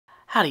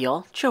Howdy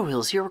y'all, Joe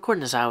Hills here,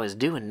 recording as I was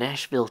doing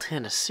Nashville,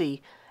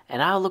 Tennessee,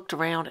 and I looked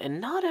around and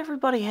not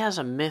everybody has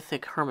a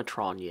mythic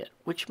Hermitron yet,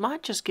 which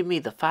might just give me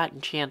the fighting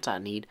chance I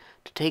need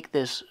to take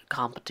this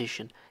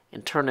competition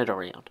and turn it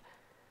around.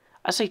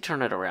 I say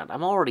turn it around,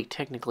 I'm already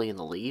technically in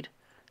the lead.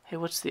 Hey,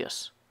 what's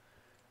this?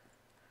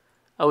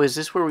 Oh, is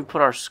this where we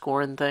put our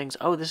scoring things?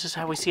 Oh, this is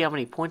how we see how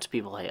many points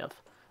people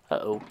have.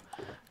 Uh-oh.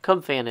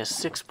 Cubfan has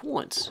 6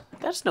 points.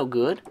 That's no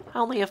good. I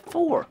only have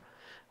 4.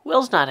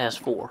 Wellsknight has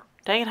 4.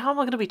 Dang it, how am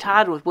I going to be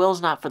tied with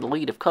Wellsknight for the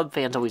lead if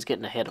Cubfan's always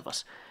getting ahead of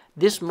us?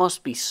 This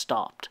must be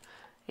stopped.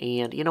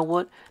 And you know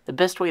what? The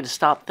best way to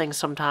stop things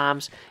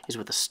sometimes is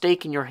with a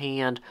stake in your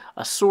hand,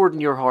 a sword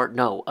in your heart.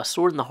 No, a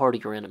sword in the heart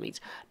of your enemies.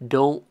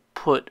 Don't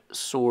put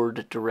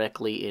sword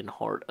directly in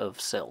heart of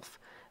self.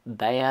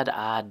 Bad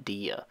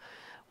idea.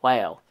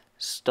 Wow.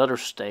 Stutter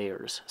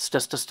stairs.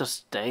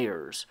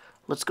 Stairs.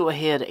 Let's go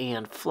ahead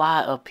and fly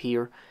up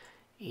here.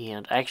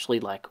 And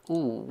actually,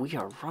 ooh, we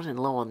are running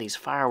low on these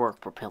firework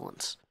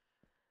propellants.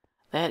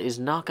 That is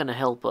not going to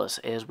help us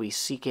as we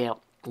seek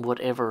out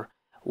whatever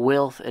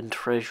wealth and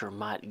treasure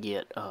might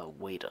yet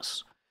await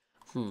us.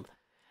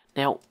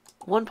 Now,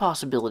 one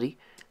possibility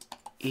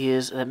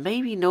is that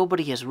maybe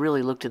nobody has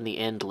really looked in the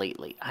end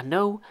lately. I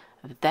know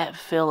that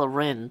fella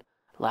Ren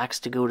likes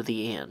to go to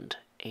the end,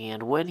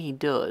 and when he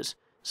does,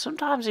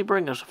 sometimes he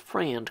brings us a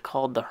friend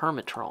called the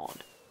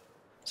Hermitron.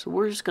 So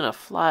we're just going to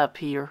fly up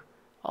here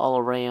all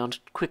around,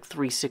 quick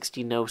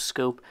 360 no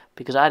scope,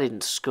 because I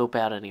didn't scope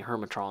out any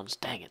Hermitrons.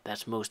 Dang it,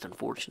 that's most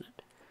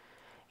unfortunate.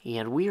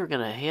 And we are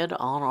going to head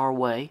on our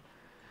way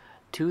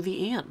to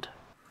the end.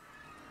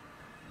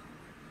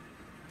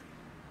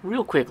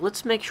 Real quick,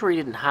 let's make sure you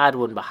didn't hide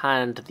one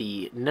behind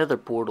the nether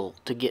portal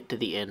to get to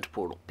the end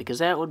portal, because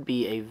that would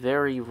be a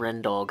very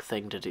Rendog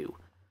thing to do.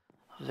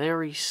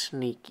 Very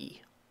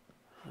sneaky.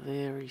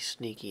 Very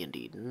sneaky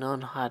indeed.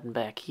 None hiding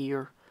back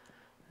here.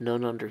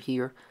 None under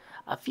here.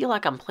 I feel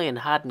like I'm playing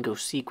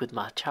hide-and-go-seek with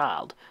my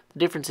child. The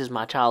difference is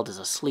my child is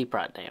asleep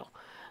right now.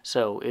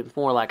 So it's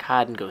more like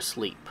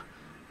hide-and-go-sleep.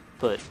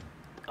 But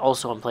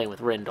also I'm playing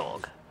with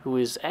Rendog, who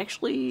is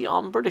actually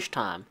on British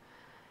time.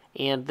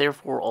 And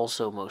therefore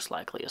also most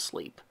likely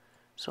asleep.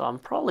 So I'm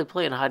probably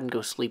playing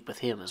hide-and-go-sleep with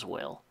him as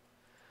well.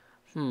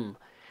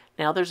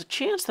 Now there's a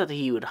chance that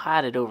he would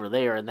hide it over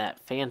there in that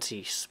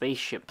fancy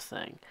spaceship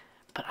thing.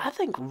 But I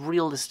think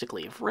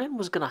realistically, if Ren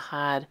was going to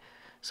hide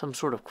some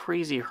sort of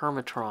crazy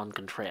Hermitron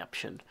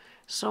contraption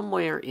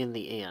somewhere in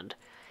the end,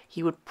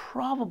 he would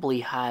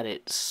probably hide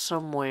it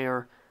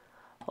somewhere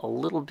a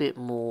little bit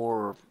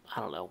more, I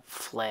don't know,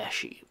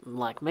 flashy.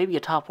 Like maybe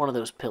atop one of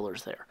those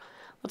pillars there.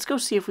 Let's go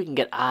see if we can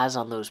get eyes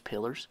on those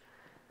pillars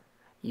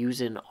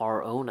using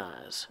our own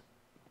eyes.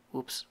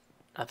 Whoops,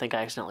 I think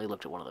I accidentally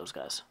looked at one of those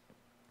guys.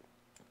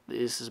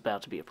 This is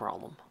about to be a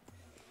problem.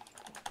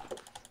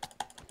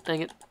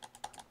 Dang it.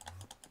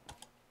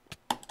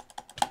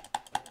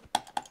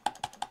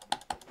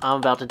 I'm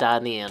about to die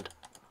in the end.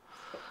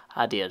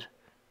 I did.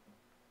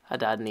 I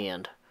died in the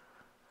end.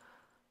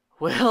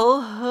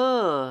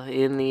 Well,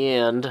 in the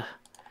end,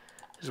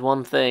 there's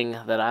one thing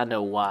that I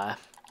know why.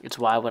 It's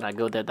why when I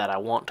go there that I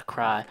want to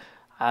cry,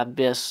 I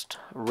best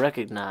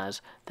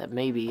recognize that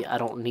maybe I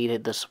don't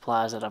need the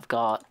supplies that I've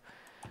got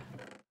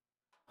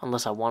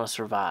unless I want to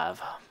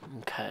survive.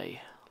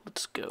 Okay,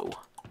 let's go.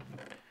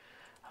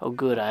 Oh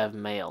good, I have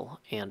mail,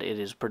 and it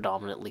is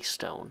predominantly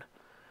stone.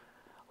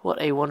 What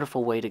a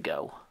wonderful way to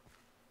go.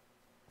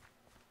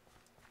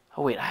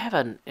 Oh wait, I have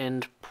an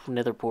end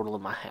nether portal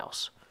in my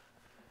house.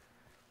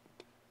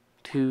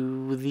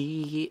 To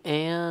the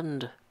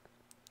end.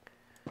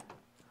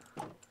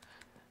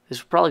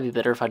 This would probably be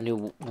better if I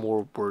knew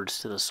more words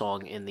to the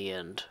song in the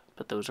end,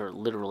 but those are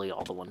literally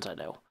all the ones I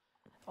know.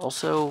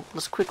 Also,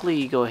 let's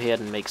quickly go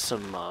ahead and make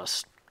some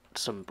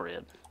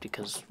bread,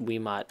 because we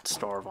might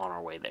starve on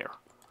our way there.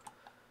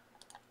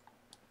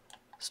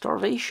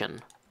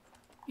 Starvation.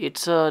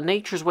 It's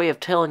nature's way of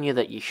telling you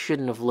that you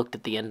shouldn't have looked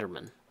at the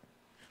Enderman.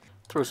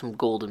 Throw some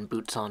golden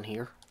boots on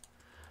here.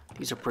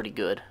 These are pretty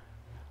good.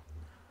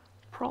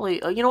 Probably,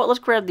 you know what, let's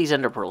grab these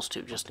ender pearls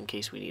too, just in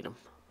case we need them.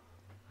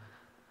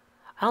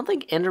 I don't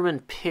think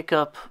Endermen pick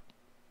up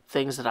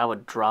things that I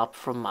would drop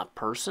from my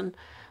person,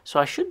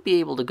 so I should be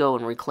able to go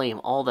and reclaim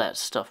all that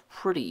stuff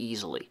pretty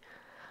easily.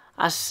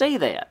 I say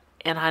that,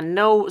 and I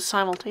know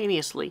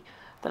simultaneously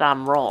that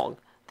I'm wrong.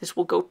 This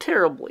will go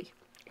terribly,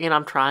 and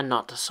I'm trying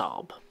not to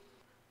sob.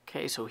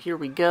 Okay, so here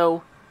we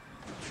go.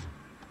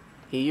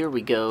 Here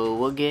we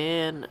go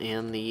again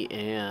in the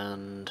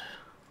end.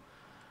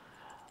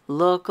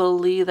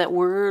 Luckily that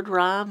word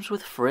rhymes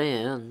with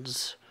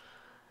friends,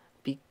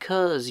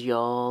 because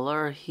y'all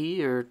are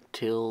here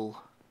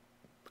till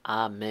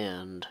I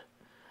mend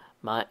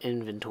my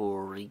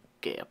inventory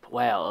gap.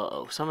 Wow,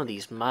 uh-oh, some of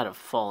these might have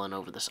fallen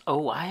over this.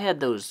 Oh, I had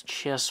those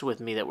chests with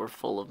me that were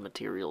full of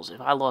materials.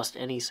 If I lost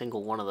any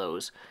single one of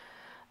those,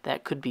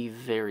 that could be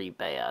very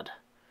bad.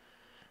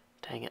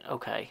 Dang it,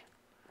 okay.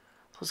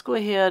 Let's go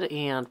ahead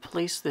and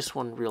place this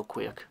one real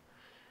quick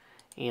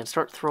and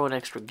start throwing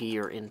extra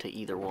gear into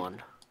either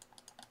one.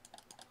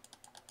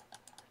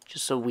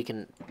 Just so we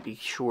can be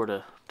sure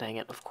to... Dang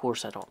it, of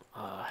course I don't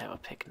have a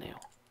pick now.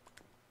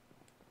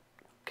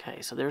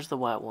 Okay, so there's the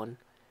white one.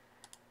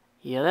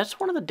 Yeah, that's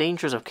one of the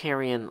dangers of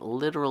carrying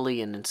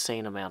literally an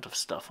insane amount of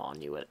stuff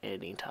on you at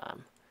any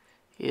time,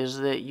 is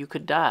that you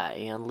could die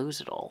and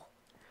lose it all.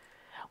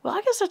 Well,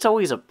 I guess that's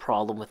always a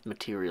problem with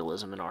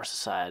materialism in our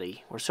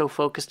society. We're so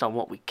focused on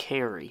what we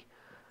carry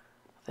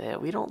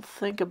that we don't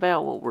think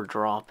about what we're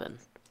dropping.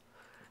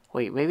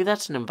 Wait, maybe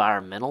that's an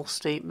environmental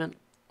statement,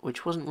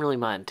 which wasn't really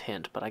my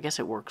intent, but I guess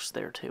it works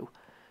there too.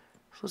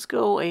 So let's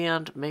go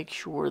and make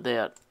sure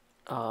that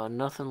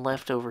nothing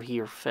left over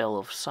here fell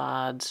off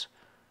sides.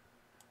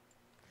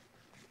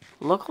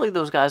 Luckily,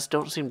 those guys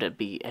don't seem to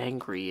be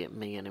angry at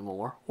me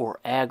anymore, or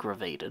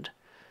aggravated,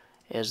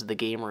 as the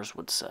gamers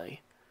would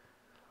say.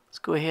 Let's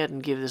go ahead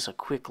and give this a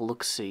quick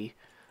look-see,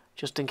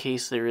 just in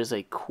case there is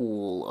a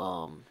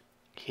cool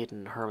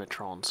hidden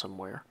Hermitron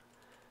somewhere.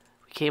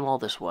 We came all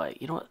this way.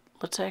 You know what?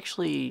 Let's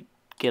actually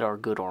get our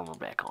good armor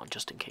back on,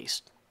 just in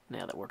case,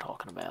 now that we're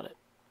talking about it.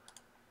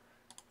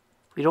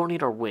 We don't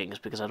need our wings,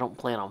 because I don't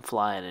plan on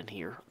flying in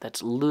here.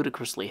 That's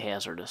ludicrously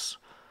hazardous.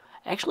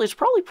 Actually, it's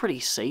probably pretty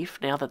safe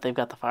now that they've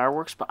got the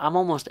fireworks, but I'm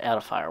almost out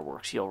of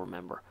fireworks, you'll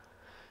remember.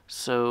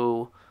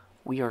 So,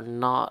 we are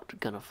not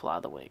going to fly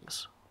the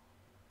wings.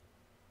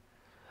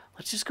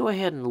 Let's just go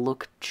ahead and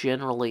look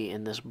generally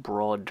in this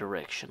broad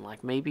direction.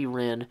 Like maybe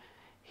Ren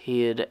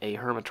hid a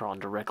Hermitron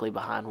directly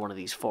behind one of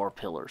these far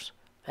pillars.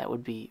 That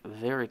would be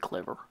very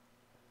clever.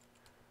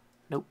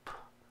 Nope.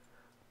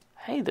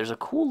 Hey, there's a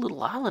cool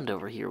little island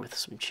over here with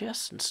some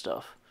chests and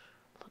stuff.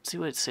 Let's see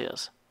what it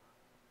says.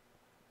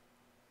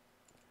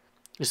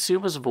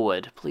 Assume as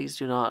void. Please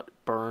do not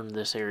burn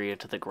this area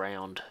to the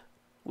ground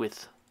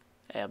with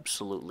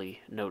absolutely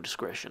no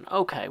discretion.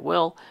 Okay,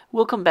 well,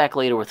 we'll come back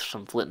later with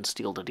some flint and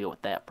steel to deal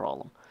with that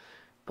problem.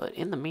 But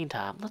in the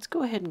meantime, let's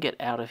go ahead and get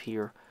out of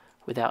here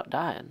without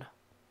dying.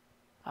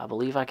 I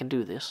believe I can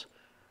do this.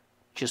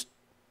 Just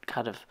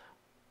kind of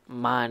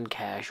mind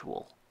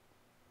casual.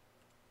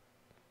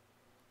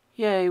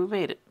 Yay, we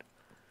made it.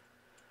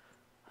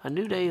 A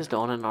new day is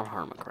dawning on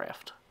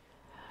Hermitcraft.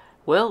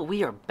 Well,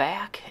 we are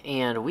back,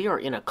 and we are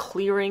in a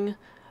clearing.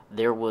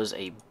 There was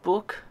a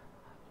book,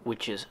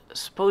 which is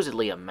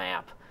supposedly a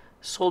map,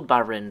 sold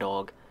by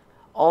Rendog.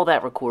 All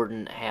that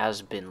recording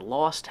has been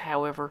lost,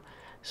 however,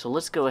 so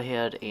let's go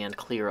ahead and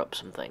clear up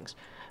some things.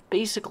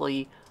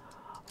 Basically,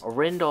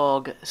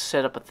 Rendog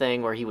set up a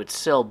thing where he would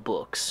sell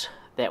books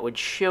that would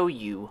show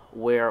you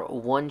where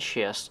one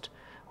chest,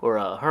 or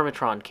a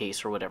Hermitron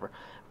case or whatever,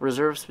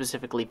 reserved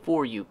specifically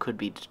for you could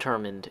be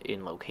determined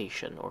in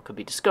location, or could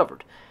be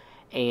discovered.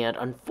 And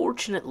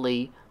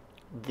unfortunately,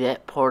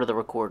 that part of the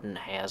recording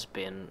has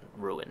been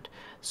ruined.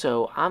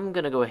 So I'm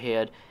going to go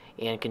ahead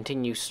and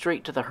continue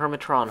straight to the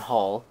Hermitron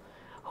Hall,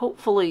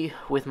 hopefully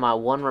with my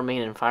one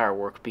remaining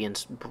firework being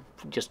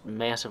just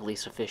massively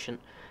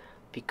sufficient,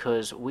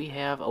 because we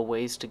have a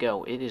ways to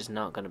go. It is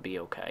not going to be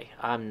okay.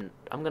 I'm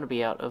going to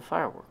be out of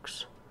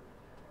fireworks,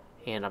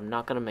 and I'm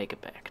not going to make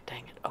it back.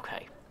 Dang it.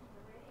 Okay.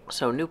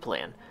 So, new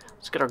plan.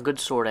 Let's get our good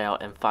sword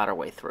out and fight our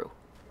way through.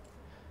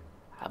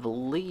 I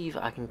believe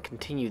I can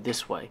continue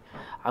this way.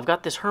 I've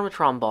got this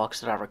Hermitron box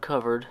that I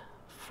recovered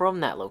from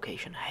that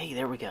location. Hey,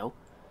 there we go.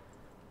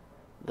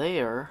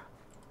 There.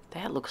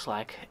 That looks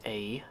like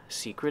a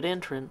secret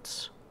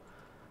entrance.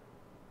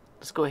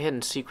 Let's go ahead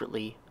and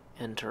secretly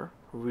enter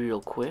real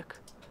quick.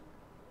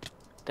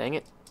 Dang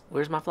it.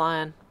 Where's my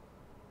flying?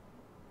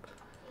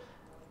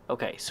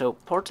 Okay, so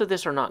parts of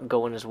this are not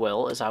going as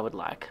well as I would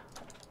like.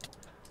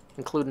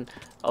 Including...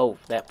 Oh,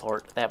 that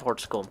part. That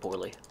part's going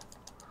poorly.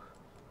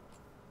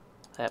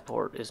 That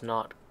part is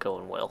not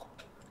going well.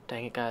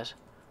 Dang it, guys.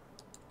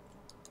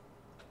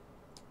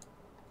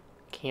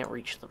 Can't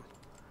reach them.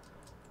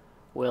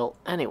 Well,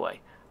 anyway,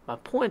 my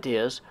point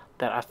is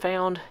that I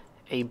found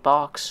a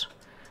box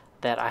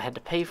that I had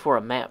to pay for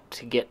a map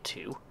to get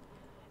to,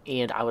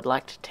 and I would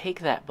like to take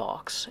that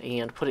box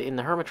and put it in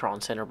the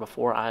Hermitron Center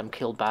before I'm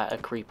killed by a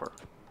creeper.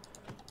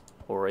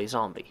 Or a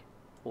zombie.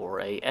 Or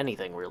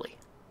anything, really.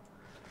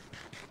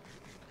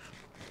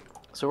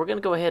 So we're going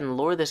to go ahead and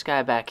lure this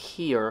guy back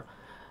here,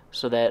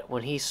 so that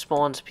when he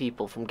spawns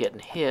people from getting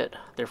hit,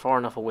 they're far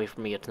enough away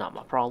from me, it's not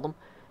my problem.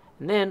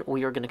 And then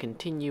we are going to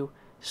continue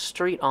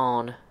straight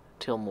on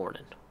till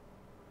morning.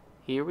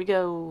 Here we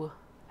go.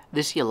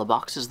 This yellow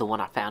box is the one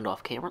I found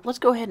off camera. Let's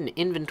go ahead and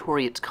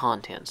inventory its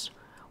contents.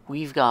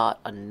 We've got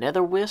a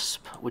nether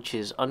wisp, which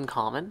is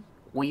uncommon.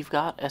 We've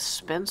got a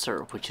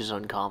Spencer, which is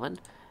uncommon.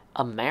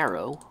 A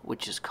marrow,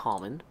 which is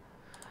common.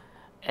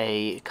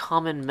 A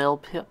common mel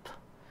pip.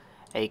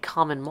 A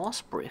common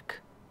moss brick.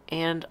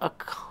 And a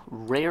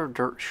rare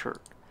dirt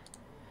shirt.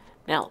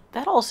 Now,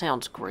 that all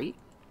sounds great,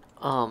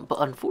 but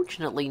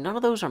unfortunately, none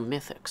of those are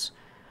mythics.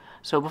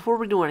 So before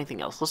we do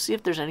anything else, let's see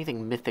if there's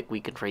anything mythic we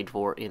can trade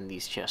for in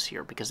these chests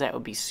here, because that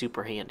would be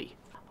super handy.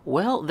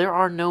 Well, there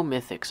are no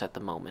mythics at the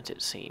moment,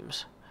 it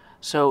seems.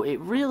 So it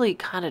really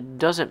kind of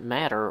doesn't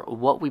matter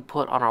what we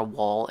put on our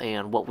wall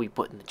and what we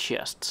put in the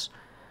chests.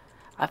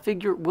 I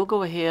figure we'll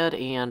go ahead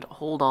and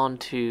hold on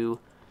to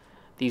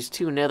these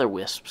two nether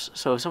wisps.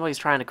 So if somebody's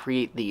trying to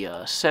create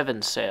the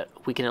 7 set,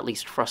 we can at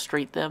least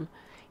frustrate them,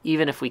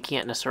 even if we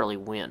can't necessarily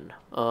win.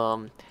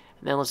 And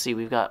then let's see,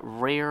 we've got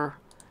rare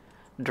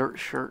dirt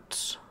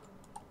shirts.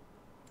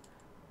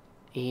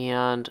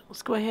 And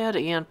let's go ahead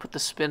and put the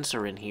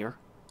Spencer in here.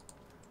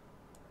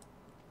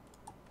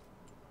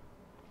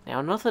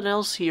 Now, nothing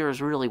else here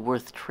is really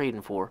worth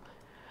trading for.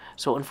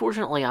 So,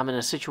 unfortunately, I'm in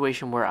a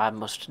situation where I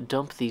must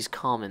dump these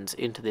commons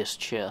into this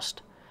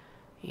chest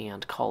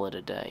and call it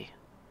a day.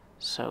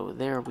 So,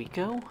 there we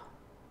go.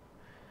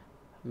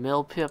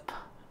 Millpip,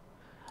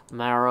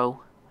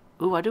 marrow.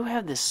 Ooh, I do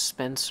have this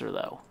Spencer,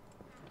 though.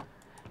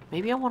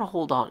 Maybe I want to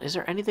hold on. Is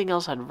there anything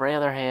else I'd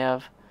rather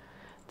have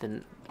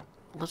than...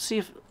 Let's see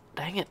if...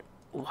 Dang it.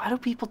 Why do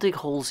people dig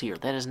holes here?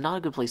 That is not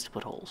a good place to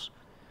put holes.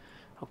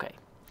 Okay.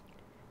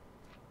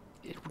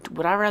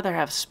 Would I rather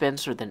have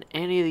Spencer than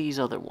any of these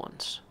other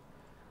ones?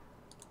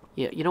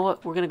 Yeah, you know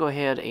what? We're going to go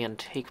ahead and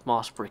take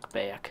Moss Brick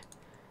back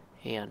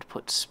and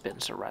put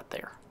Spencer right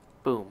there.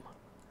 Boom.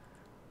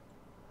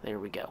 There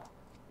we go.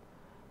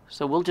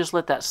 So we'll just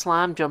let that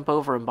slime jump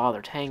over and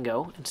bother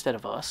Tango instead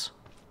of us.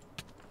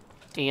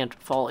 And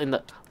fall in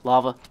the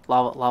lava,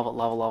 lava, lava,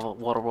 lava, lava,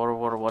 water, water,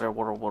 water, water,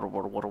 water, water,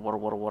 water, water, water,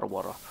 water, water,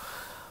 water.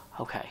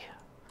 Okay.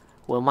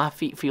 Well, my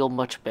feet feel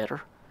much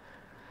better.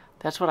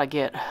 That's what I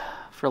get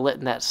for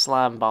letting that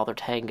slime bother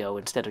Tango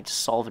instead of just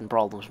solving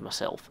problems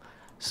myself.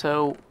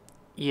 So,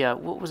 yeah,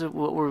 what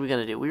were we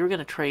going to do? We were going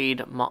to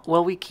trade...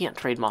 Well, we can't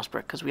trade Moss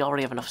Brick because we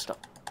already have enough stuff.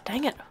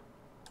 Dang it!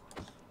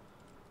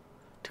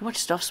 Too much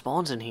stuff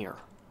spawns in here.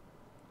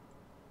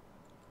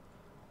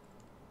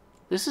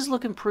 This is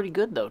looking pretty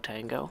good, though,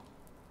 Tango.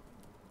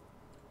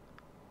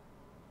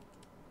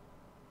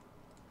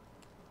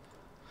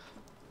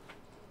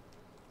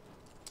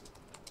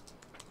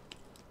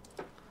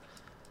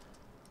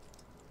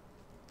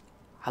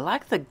 I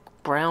like the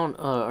brown,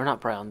 or not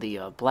brown,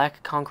 the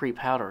black concrete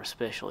powder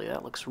especially.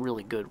 That looks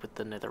really good with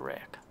the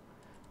netherrack.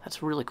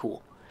 That's really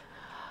cool.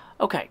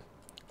 Okay,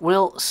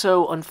 well,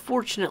 so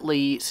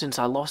unfortunately, since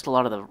I lost a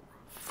lot of the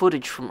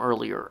footage from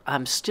earlier,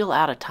 I'm still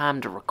out of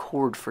time to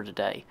record for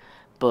today.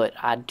 But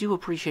I do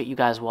appreciate you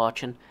guys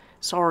watching.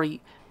 Sorry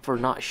for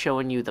not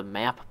showing you the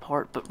map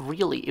part, but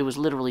really, it was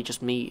literally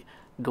just me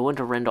going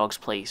to Rendog's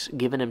place,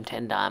 giving him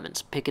 10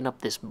 diamonds, picking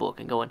up this book,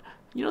 and going,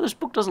 you know, this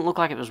book doesn't look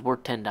like it was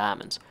worth 10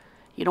 diamonds.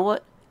 You know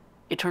what?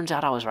 It turns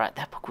out I was right.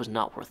 That book was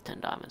not worth 10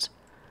 diamonds.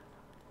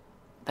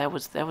 That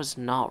was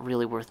not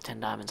really worth 10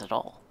 diamonds at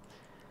all.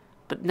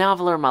 But now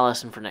I've learned my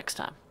lesson for next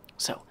time.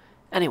 So,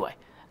 anyway,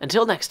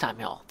 until next time,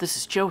 y'all, this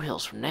is Joe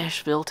Hills from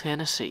Nashville,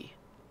 Tennessee.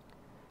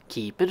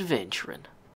 Keep adventuring.